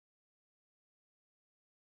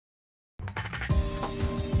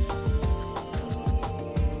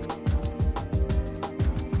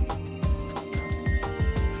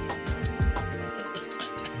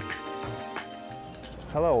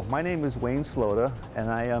Hello, my name is Wayne Slota,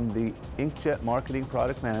 and I am the Inkjet Marketing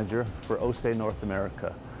Product Manager for OSE North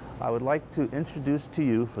America. I would like to introduce to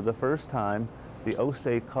you for the first time the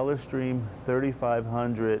OSE ColorStream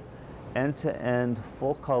 3500 end-to-end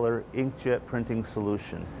full-color inkjet printing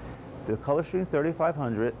solution. The ColorStream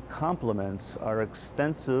 3500 complements our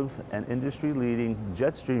extensive and industry-leading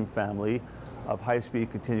Jetstream family of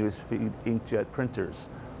high-speed continuous feed inkjet printers,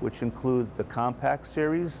 which include the compact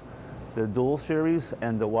series, the dual series,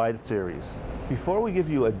 and the wide series. Before we give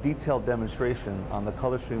you a detailed demonstration on the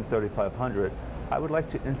ColorStream 3500, I would like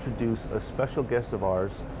to introduce a special guest of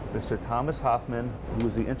ours, Mr. Thomas Hoffman, who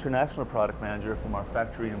is the International Product Manager from our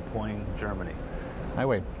factory in Poing, Germany. Hi,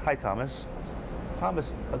 Wayne. Hi, Thomas.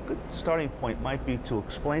 Thomas, a good starting point might be to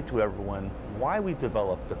explain to everyone why we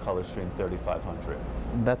developed the ColorStream 3500.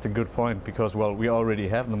 That's a good point because, well, we already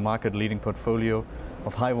have the market-leading portfolio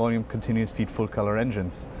of high-volume continuous feed full-color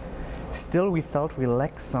engines. Still, we felt we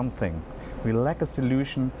lack something. We lack a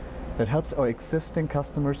solution that helps our existing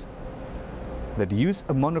customers that use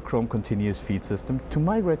a monochrome continuous feed system to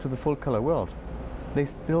migrate to the full-color world. They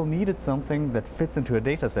still needed something that fits into a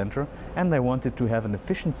data center, and they wanted to have an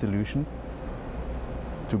efficient solution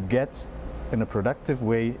to get in a productive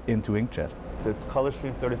way into inkjet. The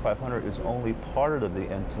ColorStream 3500 is only part of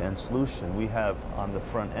the end-to-end solution. We have on the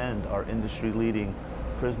front end our industry-leading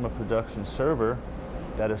Prisma production server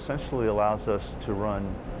that essentially allows us to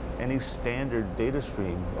run any standard data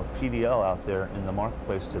stream or PDL out there in the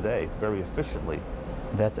marketplace today very efficiently.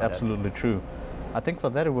 That's absolutely true. I think for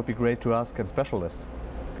that it would be great to ask a specialist.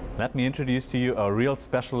 Let me introduce to you our real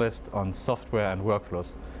specialist on software and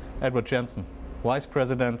workflows, Edward Jensen, Vice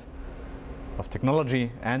President of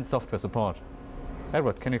Technology and Software Support.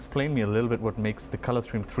 Edward, can you explain me a little bit what makes the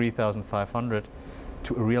ColorStream 3500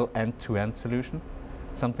 to a real end-to-end solution?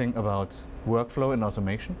 Something about workflow and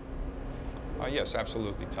automation? Yes,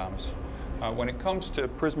 absolutely, Thomas. When it comes to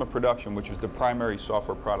Prisma Production, which is the primary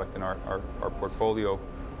software product in our portfolio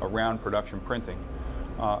around production printing,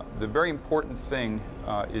 the very important thing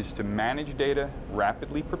is to manage data,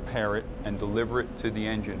 rapidly prepare it, and deliver it to the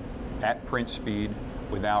engine at print speed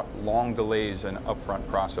without long delays and upfront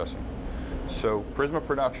processing. So Prisma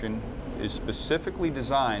Production is specifically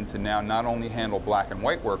designed to now not only handle black and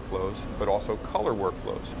white workflows, but also color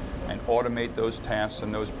workflows, and automate those tasks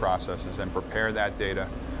and those processes and prepare that data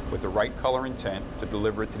with the right color intent to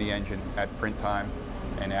deliver it to the engine at print time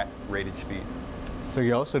and at rated speed. So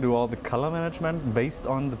you also do all the color management based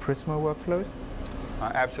on the Prisma workflows?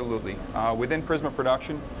 Absolutely. Within Prisma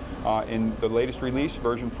Production, in the latest release,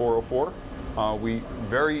 version 404, we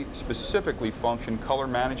very specifically function color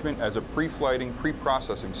management as a pre-flighting,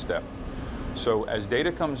 pre-processing step. So as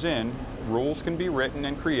data comes in, rules can be written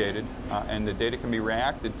and created, and the data can be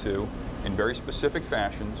reacted to in very specific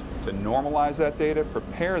fashions to normalize that data,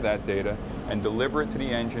 prepare that data, and deliver it to the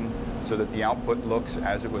engine so that the output looks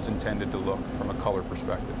as it was intended to look from a color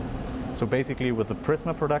perspective. So basically with the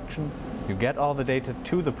Prisma Production, you get all the data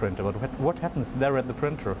to the printer, but what happens there at the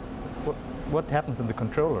printer? What happens in the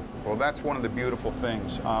controller? Well, that's one of the beautiful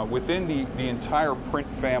things. Within the entire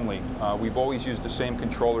print family, we've always used the same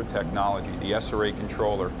controller technology, the SRA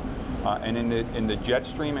controller. And in the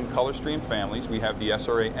Jetstream and ColorStream families, we have the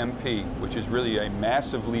SRA MP, which is really a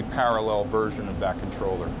massively parallel version of that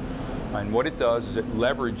controller. And what it does is it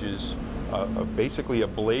leverages basically a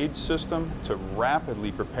blade system to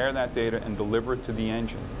rapidly prepare that data and deliver it to the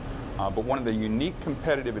engine. But one of the unique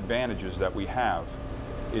competitive advantages that we have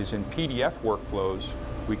is in PDF workflows,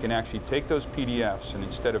 we can actually take those PDFs and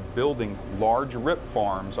instead of building large rip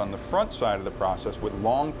farms on the front side of the process with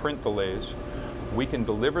long print delays, we can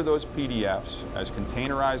deliver those PDFs as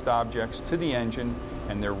containerized objects to the engine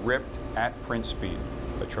and they're ripped at print speed.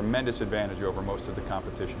 A tremendous advantage over most of the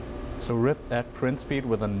competition. So ripped at print speed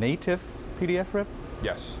with a native PDF rip?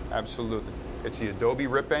 Yes, absolutely. It's the Adobe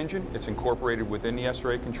RIP engine. It's incorporated within the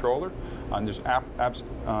SRA controller. And there's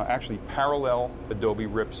actually parallel Adobe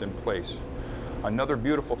RIPs in place. Another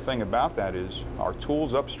beautiful thing about that is our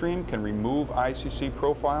tools upstream can remove ICC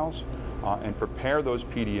profiles and prepare those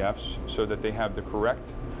PDFs so that they have the correct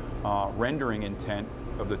rendering intent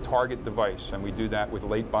of the target device. And we do that with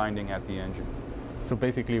late binding at the engine. So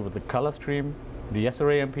basically with the ColorStream, the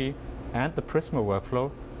SRA MP, and the Prisma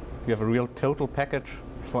workflow, you have a real total package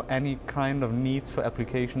for any kind of needs for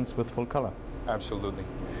applications with full color. Absolutely.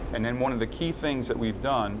 And then one of the key things that we've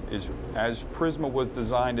done is, as Prisma was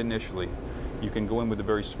designed initially, you can go in with a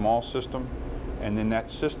very small system, and then that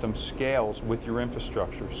system scales with your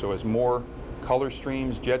infrastructure. So as more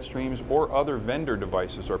ColorStreams, Jetstreams, or other vendor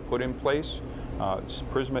devices are put in place,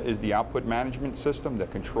 Prisma is the output management system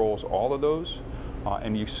that controls all of those.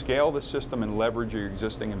 and you scale the system and leverage your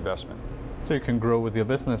existing investment. So you can grow with your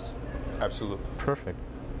business. Absolutely. Perfect.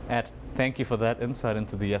 Ed, thank you for that insight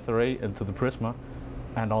into the SRA, into the Prisma,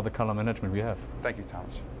 and all the color management we have. Thank you,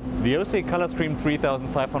 Thomas. The OSE ColorStream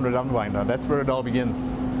 3500 unwinder, that's where it all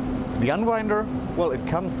begins. The unwinder, well, it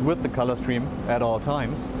comes with the ColorStream at all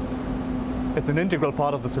times. It's an integral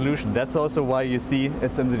part of the solution. That's also why you see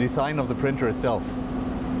it's in the design of the printer itself.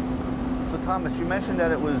 So Thomas, you mentioned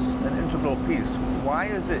that it was an integral piece. Why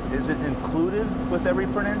is it included with every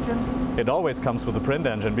print engine? It always comes with a print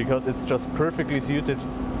engine because it's just perfectly suited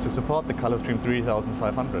to support the ColorStream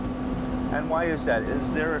 3500. And why is that?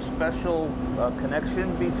 Is there a special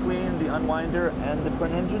connection between the unwinder and the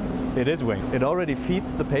print engine? It is, Wayne. It already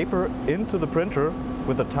feeds the paper into the printer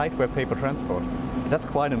with a tight web paper transport. That's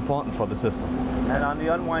quite important for the system. And on the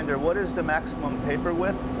unwinder, what is the maximum paper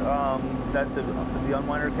width that the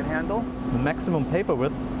unwinder can handle? The maximum paper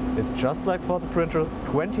width is just like for the printer,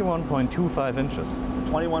 21.25 inches.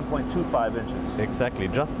 21.25 inches. Exactly,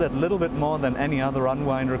 just that little bit more than any other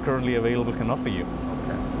unwinder currently available can offer you.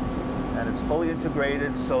 Okay. And it's fully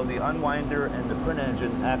integrated, so the unwinder and the print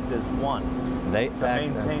engine act as one. They to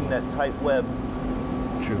maintain that tight web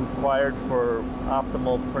required for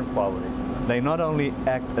optimal print quality. They not only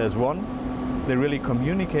act as one, they really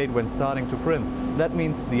communicate when starting to print. That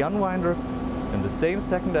means the unwinder, in the same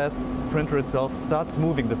second as the printer itself, starts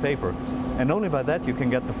moving the paper. And only by that you can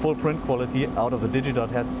get the full print quality out of the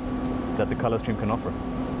digidot heads that the ColorStream can offer.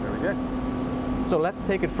 Very good. So let's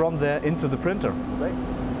take it from there into the printer. Great.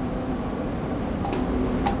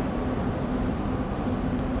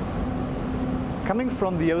 Coming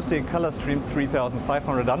from the OSE ColorStream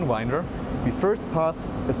 3500 unwinder, we first pass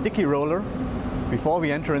a sticky roller before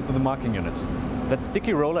we enter into the marking unit. That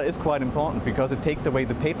sticky roller is quite important because it takes away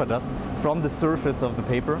the paper dust from the surface of the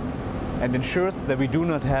paper and ensures that we do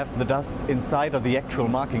not have the dust inside of the actual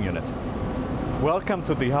marking unit. Welcome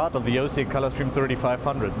to the heart of the OSE ColorStream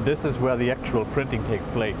 3500. This is where the actual printing takes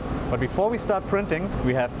place. But before we start printing,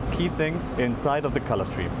 we have key things inside of the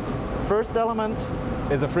ColorStream. First element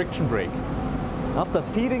is a friction brake. After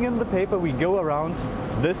feeding in the paper, we go around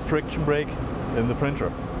this friction brake in the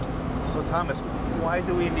printer. So Thomas, why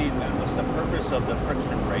do we need one? What's the purpose of the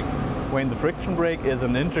friction brake? When the friction brake is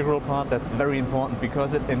an integral part, that's very important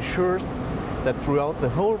because it ensures that throughout the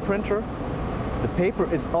whole printer, the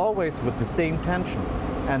paper is always with the same tension.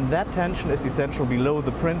 And that tension is essential below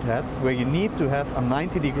the print heads, where you need to have a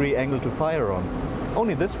 90-degree angle to fire on.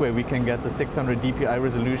 Only this way we can get the 600 dpi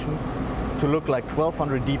resolution to look like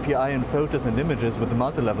 1200 dpi in photos and images with the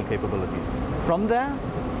multi-level capability. From there,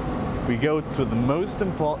 we go to the most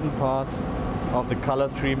important part of the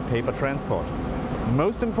ColorStream paper transport. The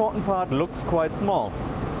most important part looks quite small,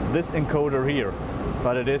 this encoder here,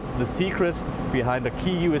 but it is the secret behind a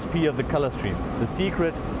key USP of the ColorStream, the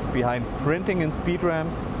secret behind printing in speed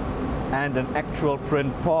ramps and an actual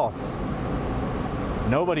print pause.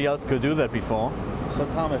 Nobody else could do that before. So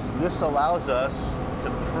Thomas, this allows us to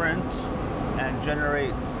print and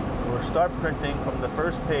generate or start printing from the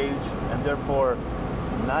first page and therefore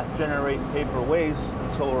not generate paper waste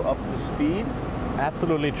until we're up to speed.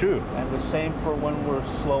 Absolutely true. And the same for when we're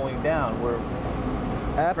slowing down. We're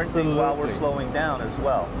printing while we're slowing down as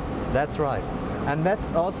well. That's right. And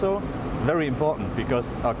that's also very important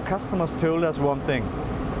because our customers told us one thing.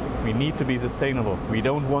 We need to be sustainable. We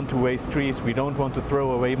don't want to waste trees. We don't want to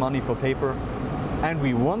throw away money for paper. And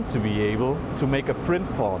we want to be able to make a print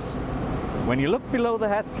pause. When you look below the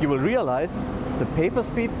heads, you will realize the paper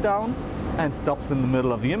speeds down and stops in the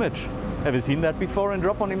middle of the image. Have you seen that before in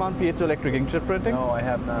drop-on-demand piezoelectric inkjet printing? No, I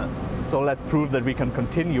have not. So let's prove that we can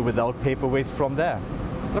continue without paper waste from there.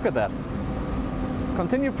 Look at that.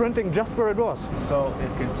 Continue printing just where it was. So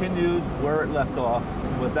it continued where it left off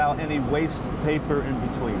without any waste paper in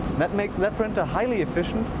between. That makes that printer highly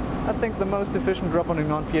efficient. I think the most efficient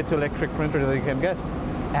drop-on-demand piezoelectric printer that you can get.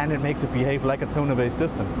 And it makes it behave like a toner-based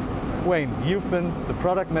system. Wayne, you've been the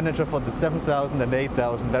product manager for the 7000 and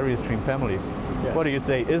 8000 VarioStream families. Yes. What do you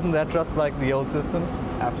say? Isn't that just like the old systems?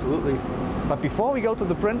 Absolutely. But before we go to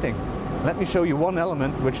the printing, let me show you one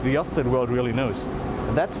element which the offset world really knows.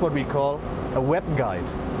 And that's what we call a web guide.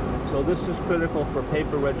 So this is critical for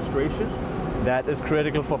paper registration? That is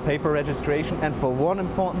critical for paper registration and for one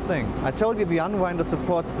important thing. I told you the unwinder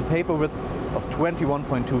supports the paper width of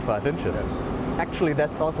 21.25 inches. Yes. Actually,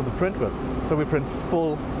 that's also the print width. So we print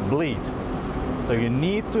full bleed. So you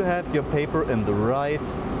need to have your paper in the right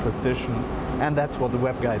position, and that's what the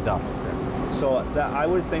web guide does. So I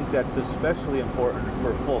would think that's especially important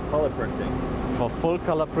for full color printing. For full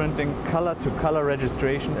color printing, color to color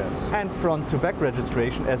registration, yes, and front to back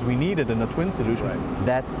registration as we need it in a twin solution, right,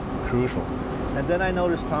 that's crucial. And then I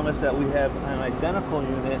noticed, Thomas, that we have an identical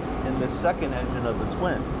unit in the second engine of the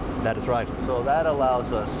twin. That is right. So that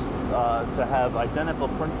allows us to have identical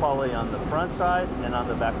print quality on the front side and on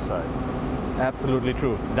the back side. Absolutely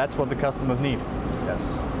true. That's what the customers need. Yes.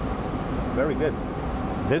 Very good.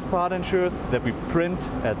 This part ensures that we print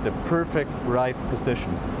at the perfect right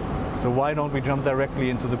position. So why don't we jump directly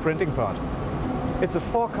into the printing part? It's a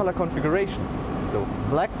 4-color configuration. So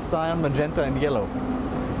black, cyan, magenta, and yellow.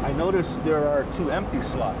 I noticed there are 2 empty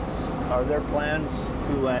slots. Are there plans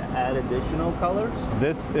to add additional colors?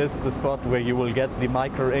 This is the spot where you will get the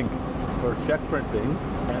micro ink. For check printing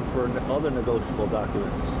and for other negotiable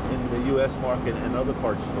documents in the U.S. market and other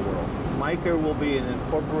parts of the world. Micro will be an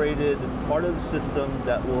incorporated part of the system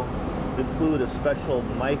that will include a special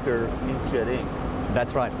micro inkjet ink.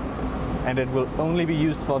 That's right. And it will only be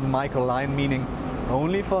used for the micro line, meaning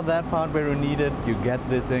only for that part where you need it, you get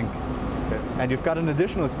this ink. Okay. And you've got an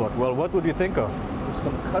additional spot. Well, what would you think of?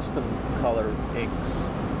 Some custom color inks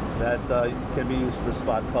that can be used for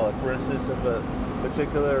spot color. For instance, if a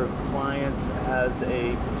particular client has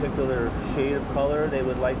a particular shade of color they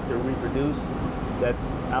would like to reproduce that's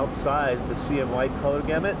outside the CMY color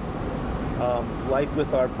gamut, like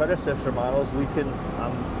with our predecessor models, we can,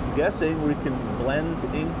 I'm guessing, we can blend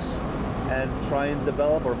inks and try and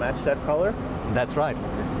develop or match that color? That's right.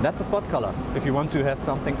 That's a spot color, if you want to have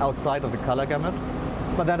something outside of the color gamut.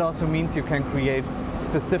 But that also means you can create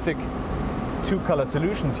specific 2-color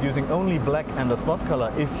solutions using only black and a spot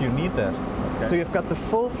color if you need that. Okay. So you've got the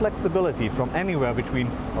full flexibility from anywhere between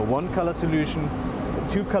a 1-color solution, a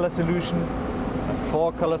 2-color solution, a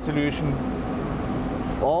 4-color solution,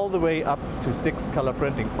 all the way up to 6-color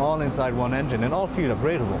printing, all inside one engine and all field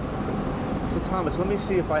upgradable. So Thomas, let me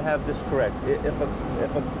see if I have this correct. If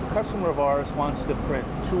a customer of ours wants to print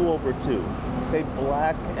 2/2, say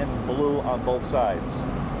black and blue on both sides,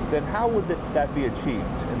 then how would that be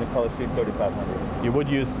achieved in the ColorStream 3500? You would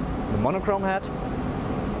use the monochrome hat,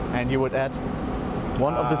 and you would add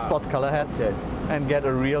one of the spot color hats, okay, and get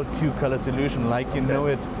a real 2-color solution like you know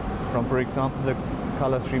it from, for example, the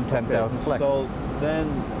ColorStream 10,000 Flex. So then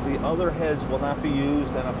the other heads will not be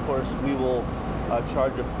used, and of course we will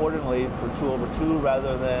charge accordingly for 2/2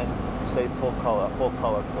 rather than, say, full color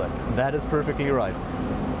click. That is perfectly right.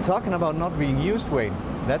 Talking about not being used, Wayne,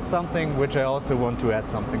 that's something which I also want to add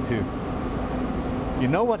something to. You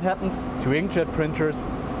know what happens to inkjet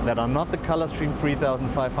printers that are not the ColorStream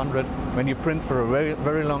 3500 when you print for a very,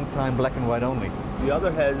 very long time black and white only? The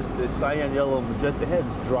other heads, the cyan, yellow, magenta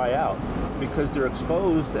heads, dry out because they're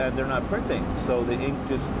exposed and they're not printing, so the ink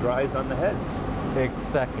just dries on the heads.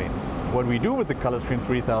 Exactly. What we do with the ColorStream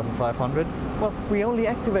 3500, well, we only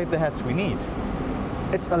activate the heads we need.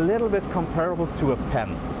 It's a little bit comparable to a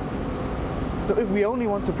pen. So if we only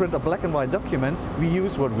want to print a black and white document, we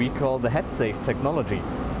use what we call the head safe technology.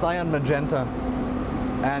 Cyan, magenta,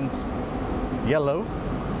 and yellow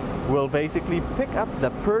will basically pick up the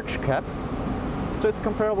purge caps. So it's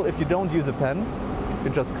comparable if you don't use a pen, you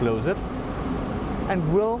just close it, and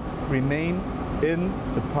will remain in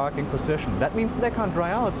the parking position. That means they can't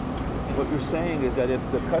dry out. What you're saying is that if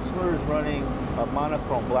the customer is running a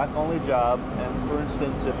monochrome black-only job, and for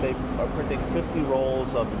instance, if they are printing 50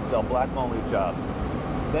 rolls of a black-only job,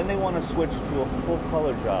 then they want to switch to a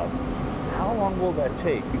full-color job, how long will that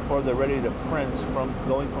take before they're ready to print from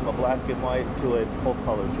going from a black and white to a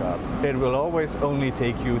full-color job? It will always only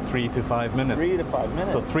take you 3 to 5 minutes. 3 to 5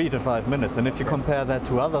 minutes? So 3 to 5 minutes. And if you compare that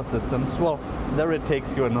to other systems, well, there it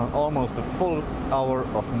takes you almost a full hour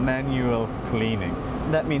of manual cleaning.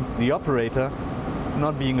 That means the operator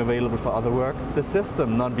not being available for other work, the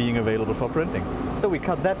system not being available for printing. So we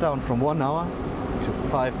cut that down from 1 hour to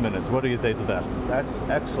 5 minutes. What do you say to that? That's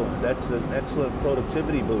excellent. That's an excellent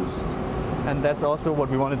productivity boost. And that's also what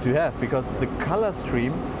we wanted to have, because the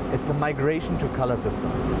ColorStream, it's a migration to color system.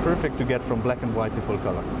 Perfect to get from black and white to full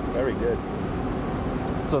color. Very good.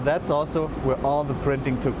 So that's also where all the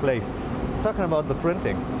printing took place. Talking about the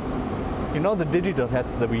printing, you know the digital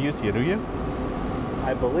heads that we use here, do you?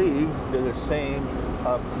 I believe they're the same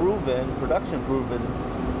production-proven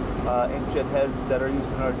inkjet heads that are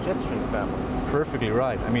used in our Jetstream family. Perfectly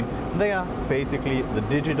right. I mean, they are basically the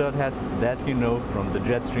digital heads that you know from the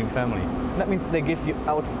Jetstream family. That means they give you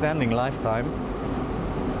outstanding lifetime,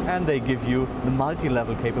 and they give you the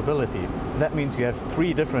multi-level capability. That means you have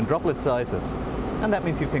 3 different droplet sizes, and that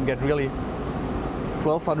means you can get really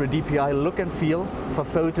 1200 dpi look and feel for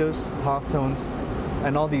photos, halftones,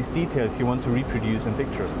 and all these details you want to reproduce in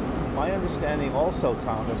pictures. My understanding also,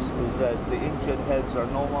 Thomas, is that the inkjet heads are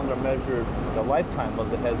no longer measured, the lifetime of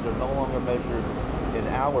the heads are no longer measured in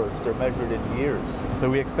hours, they're measured in years. So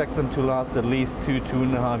we expect them to last at least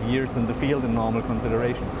 2.5 years in the field in normal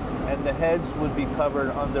considerations. And the heads would be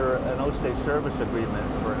covered under an OSE service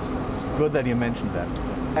agreement, for instance. Good that you mentioned that.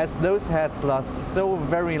 As those heads last so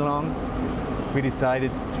very long, we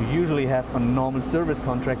decided to usually have a normal service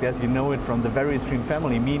contract as you know it from the VariStream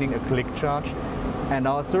family, meaning a click charge, and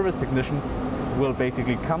our service technicians will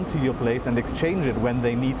basically come to your place and exchange it when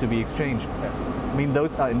they need to be exchanged. I mean,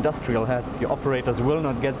 those are industrial heads. Your operators will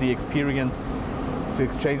not get the experience to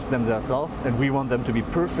exchange them themselves, and we want them to be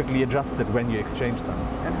perfectly adjusted when you exchange them.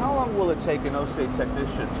 And how long will it take an OSE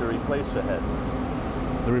technician to replace a head?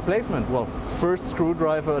 The replacement, well, first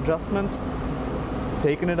screwdriver adjustment,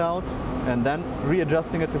 taking it out, and then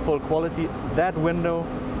readjusting it to full quality. That window,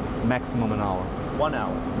 maximum an hour. 1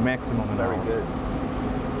 hour. Maximum an hour. Very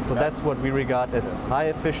good. So that's what we regard as high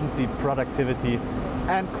efficiency, productivity,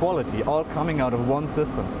 and quality, all coming out of one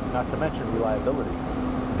system. Not to mention reliability.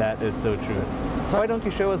 That is so true. So why don't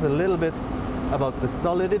you show us a little bit about the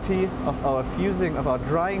solidity of our fusing, of our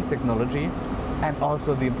drying technology, and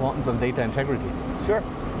also the importance of data integrity? Sure.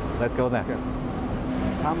 Let's go there. Okay.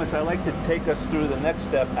 Thomas, I'd like to take us through the next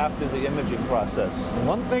step after the imaging process.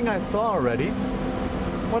 One thing I saw already,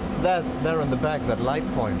 what's that there in the back, that light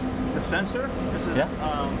point? The sensor. This is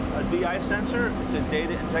a DI sensor. It's a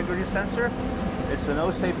data integrity sensor. It's an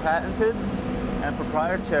OSE patented and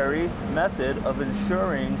proprietary method of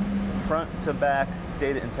ensuring front to back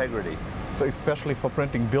data integrity. So especially for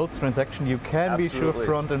printing builds transaction, you can be sure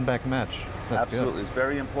front and back match. That's Absolutely. good. It's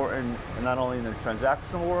very important, not only in the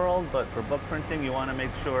transactional world, but for book printing, you want to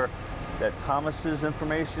make sure that Thomas's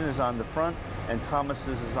information is on the front and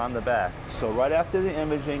Thomas's is on the back. So right after the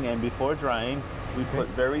imaging and before drying, we put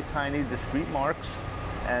very tiny discrete marks,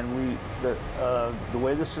 and the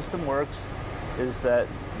way the system works is that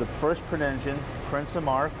the first print engine prints a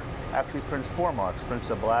mark, actually prints 4 marks, prints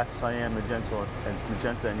a black, cyan,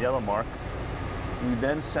 magenta, and yellow mark. We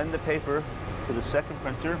then send the paper to the second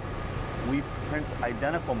printer. We print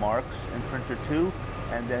identical marks in printer 2,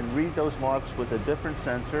 and then read those marks with a different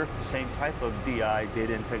sensor, same type of DI,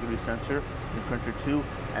 data integrity sensor, in printer 2,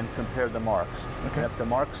 and compare the marks. Okay. And if the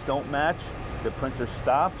marks don't match, the printer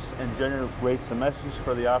stops and generates a message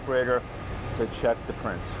for the operator to check the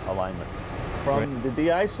print alignment. From the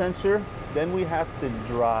DI sensor, then we have to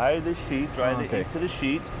dry the sheet, the ink to the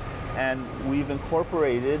sheet, and we've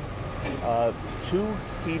incorporated 2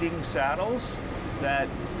 heating saddles that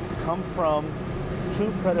come from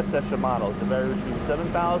 2 predecessor models, the VariStream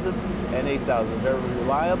 7000 and 8000. Very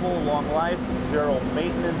reliable, long life, zero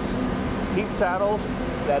maintenance heat saddles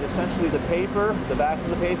that essentially the paper, the back of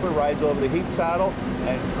the paper rides over the heat saddle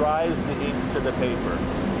and dries the ink to the paper.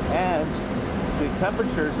 And the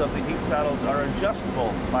temperatures of the heat saddles are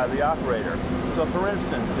adjustable by the operator. So for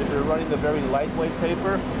instance, if you're running a very lightweight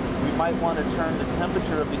paper, we might want to turn the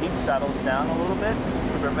temperature of the heat saddles down a little bit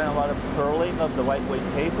to prevent a lot of curling of the lightweight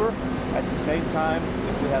paper. At the same time,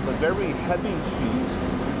 if we have a very heavy sheet,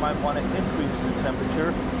 we might want to increase the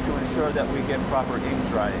temperature to ensure that we get proper ink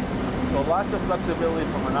drying. So lots of flexibility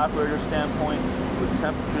from an operator standpoint with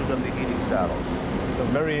temperatures of the heating saddles. So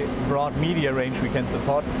very broad media range we can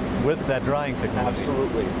support with that drying technology.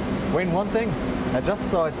 Absolutely. Wayne, one thing, I just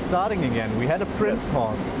saw it starting again. We had a print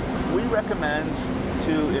pause. We recommend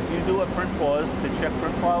if you do a print pause to check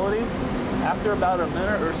print quality, after about a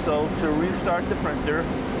minute or so to restart the printer.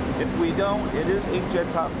 If we don't, it is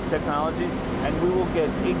Inkjet technology, and we will get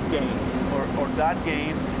ink gain or dot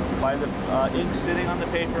gain by the ink sitting on the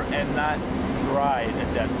paper and not dried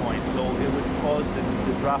at that point. So it would cause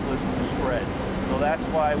the droplets to spread. So that's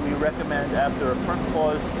why we recommend after a print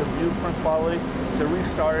pause to view print quality to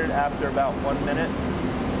restart it after about 1 minute,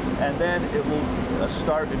 and then it will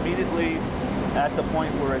start immediately at the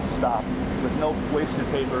point where it stopped with no wasted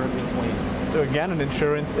paper in between. So again, an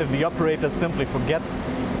insurance, if the operator simply forgets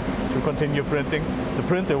to continue printing, the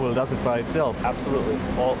printer will does it by itself. Absolutely,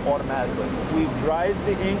 automatically. We've dried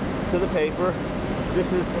the ink to the paper. This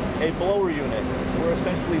is a blower unit. We're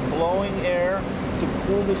essentially blowing air to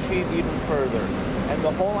cool the sheet even further. And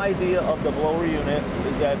the whole idea of the blower unit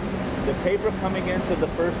is that the paper coming into the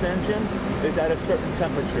first engine is at a certain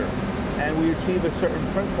temperature, and we achieve a certain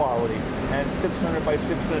print quality and 600 by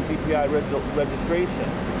 600 dpi registration.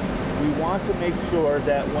 We want to make sure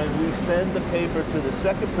that when we send the paper to the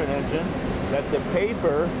second print engine, that the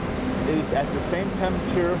paper is at the same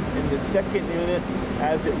temperature in the second unit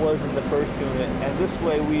as it was in the first unit, and this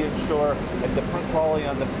way we ensure that the print quality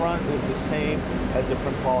on the front is the same as the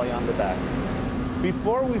print quality on the back.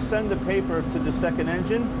 Before we send the paper to the second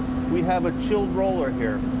engine, we have a chilled roller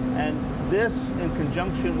here, and this, in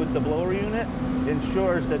conjunction with the blower unit,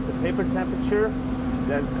 ensures that the paper temperature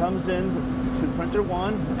that comes in to printer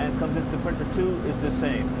 1 and comes into printer 2 is the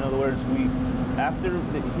same. In other words, after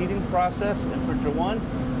the heating process in printer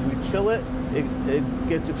 1, we chill it, it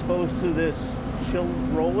gets exposed to this chill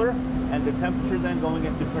roller, and the temperature then going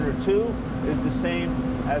into printer 2 is the same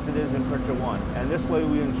as it is in printer 1. And this way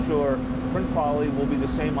we ensure print quality will be the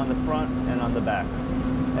same on the front and on the back.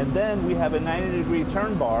 And then we have a 90-degree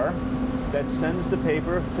turn bar that sends the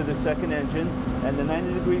paper to the second engine, and the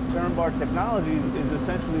 90-degree turn bar technology is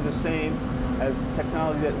essentially the same as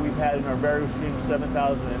technology that we've had in our VariStream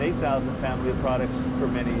 7000 and 8000 family of products for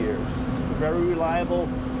many years. Very reliable,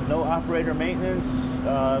 no operator maintenance,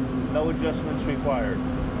 no adjustments required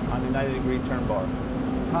on the 90-degree turn bar.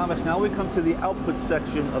 Thomas, now we come to the output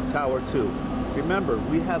section of Tower 2. Remember,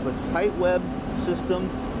 we have a tight web system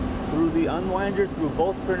through the unwinder, through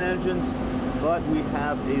both print engines, but we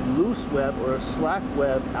have a loose web or a slack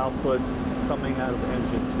web output coming out of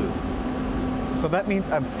engine 2. So that means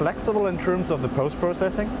I'm flexible in terms of the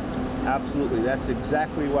post-processing? Absolutely. That's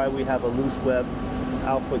exactly why we have a loose web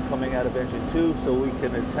output coming out of engine 2, so we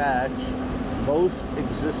can attach most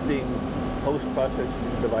existing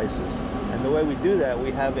post-processing devices. And the way we do that,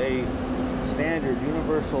 we have a standard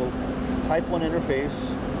universal Type 1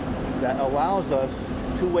 interface that allows us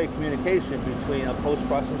two-way communication between a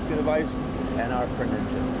post-processing device and our print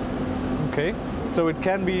engine. Okay, so it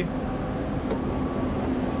can be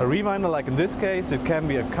a rewinder, like in this case, it can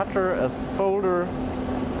be a cutter, a folder,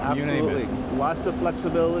 absolutely. Lots of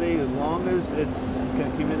flexibility. As long as it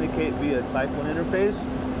can communicate via Type 1 interface,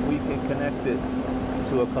 we can connect it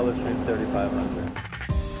to a ColorStream 3500.